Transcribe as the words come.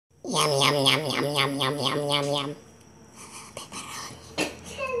yum, yum, yum, yum, yum, yum, yum, yum, yum.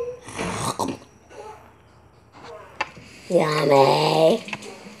 Yummy.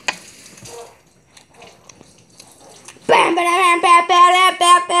 Bam, bam, bam, bam, bam,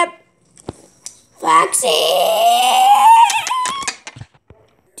 bam, bam. Foxy.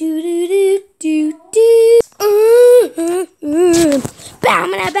 Do do do do do. Bow,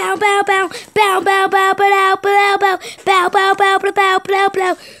 bow, bow, bow, bow, bow, bow, bow, bow, bow, bow, bow, bow, bow, bow, bow, bow,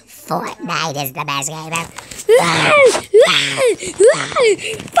 bow. Fortnite is the best game ever.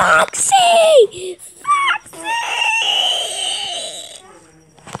 Foxy! Foxy!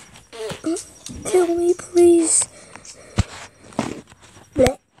 Kill me, please.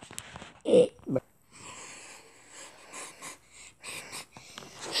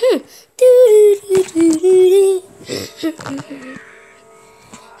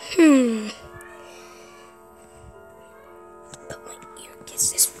 Put my ear against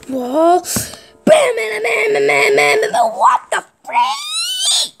this wall. Bam, bam, bam, bam, bam, bam. What the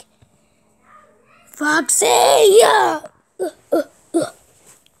freak? Foxy! Yeah.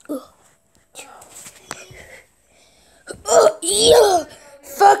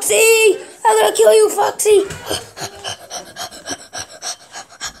 Foxy! I'm gonna kill you, Foxy!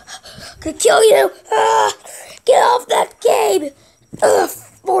 I'm gonna kill you! Get off that game!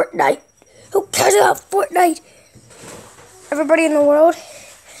 Fortnite! Who cares about Fortnite? Everybody in the world?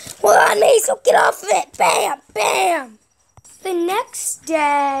 Well, on me, so get off of it! Bam! Bam! The next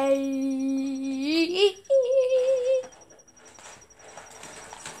day...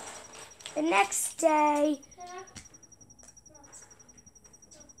 The next day...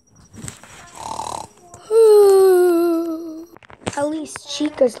 At least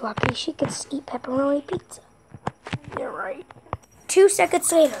Chica's lucky. She could eat pepperoni pizza. You're right. 2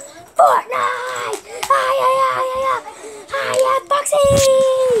 seconds later. Fortnite! Hiya, Foxy!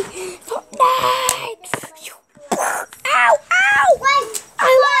 Fortnite! Ow! Ow! Wait! I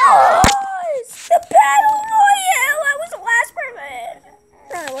lost! The battle royale! I was the last person.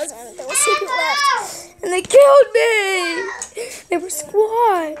 No, I wasn't. There was 2 people left. And they killed me! They were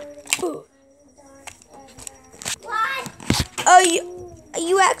squad.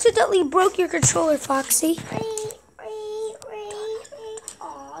 You accidentally broke your controller, Foxy.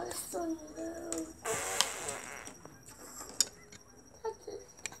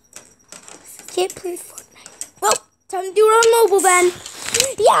 Can't play Fortnite. Well, time to do it on mobile then.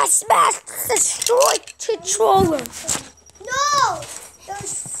 Yeah, smash, destroy controller. No!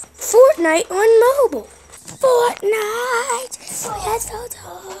 Fortnite on mobile. Fortnite. Headphones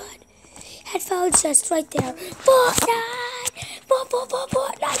on. Headphones just right there. Fortnite.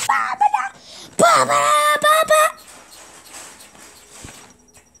 Fortnite.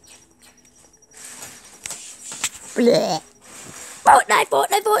 Bleh. Fortnite.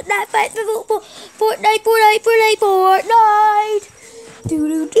 Do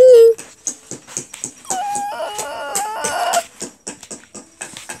do do.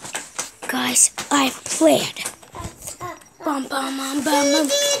 Guys, I have a plan. Bum bum bum bum bum.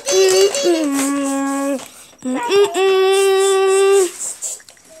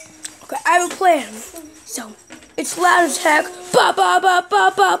 Okay, I have a plan. So it's loud as heck. Ba ba ba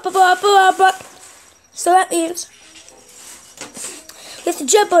ba ba ba ba ba ba. So that means you have to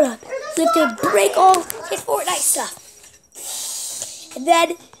jump on up. You have to break all his Fortnite stuff. And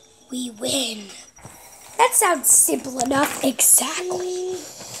then we win. That sounds simple enough. Exactly.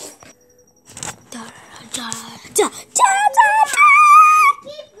 Da, da, da, da, da.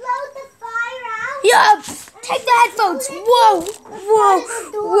 Keep blow the fire out. Yeah, take the headphones. Whoa.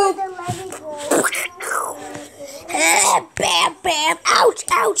 Bam, bam. Ouch.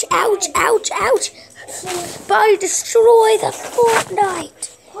 Body destroy the Fortnite.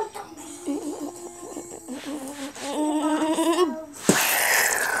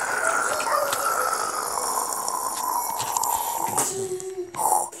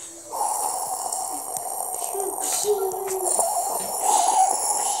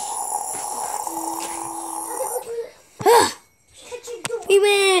 We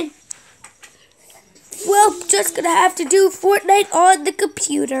win. Well, just gonna have to do Fortnite on the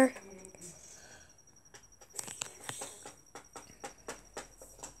computer.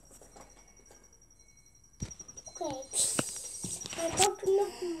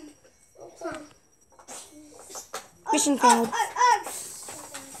 Mission failed.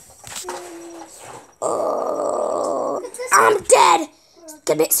 Oh, I'm dead.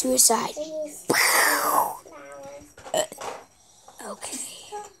 Commit suicide. Okay.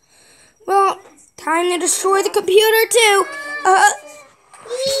 Well, time to destroy the computer too.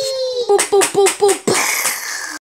 Boop, boop, boop, boop.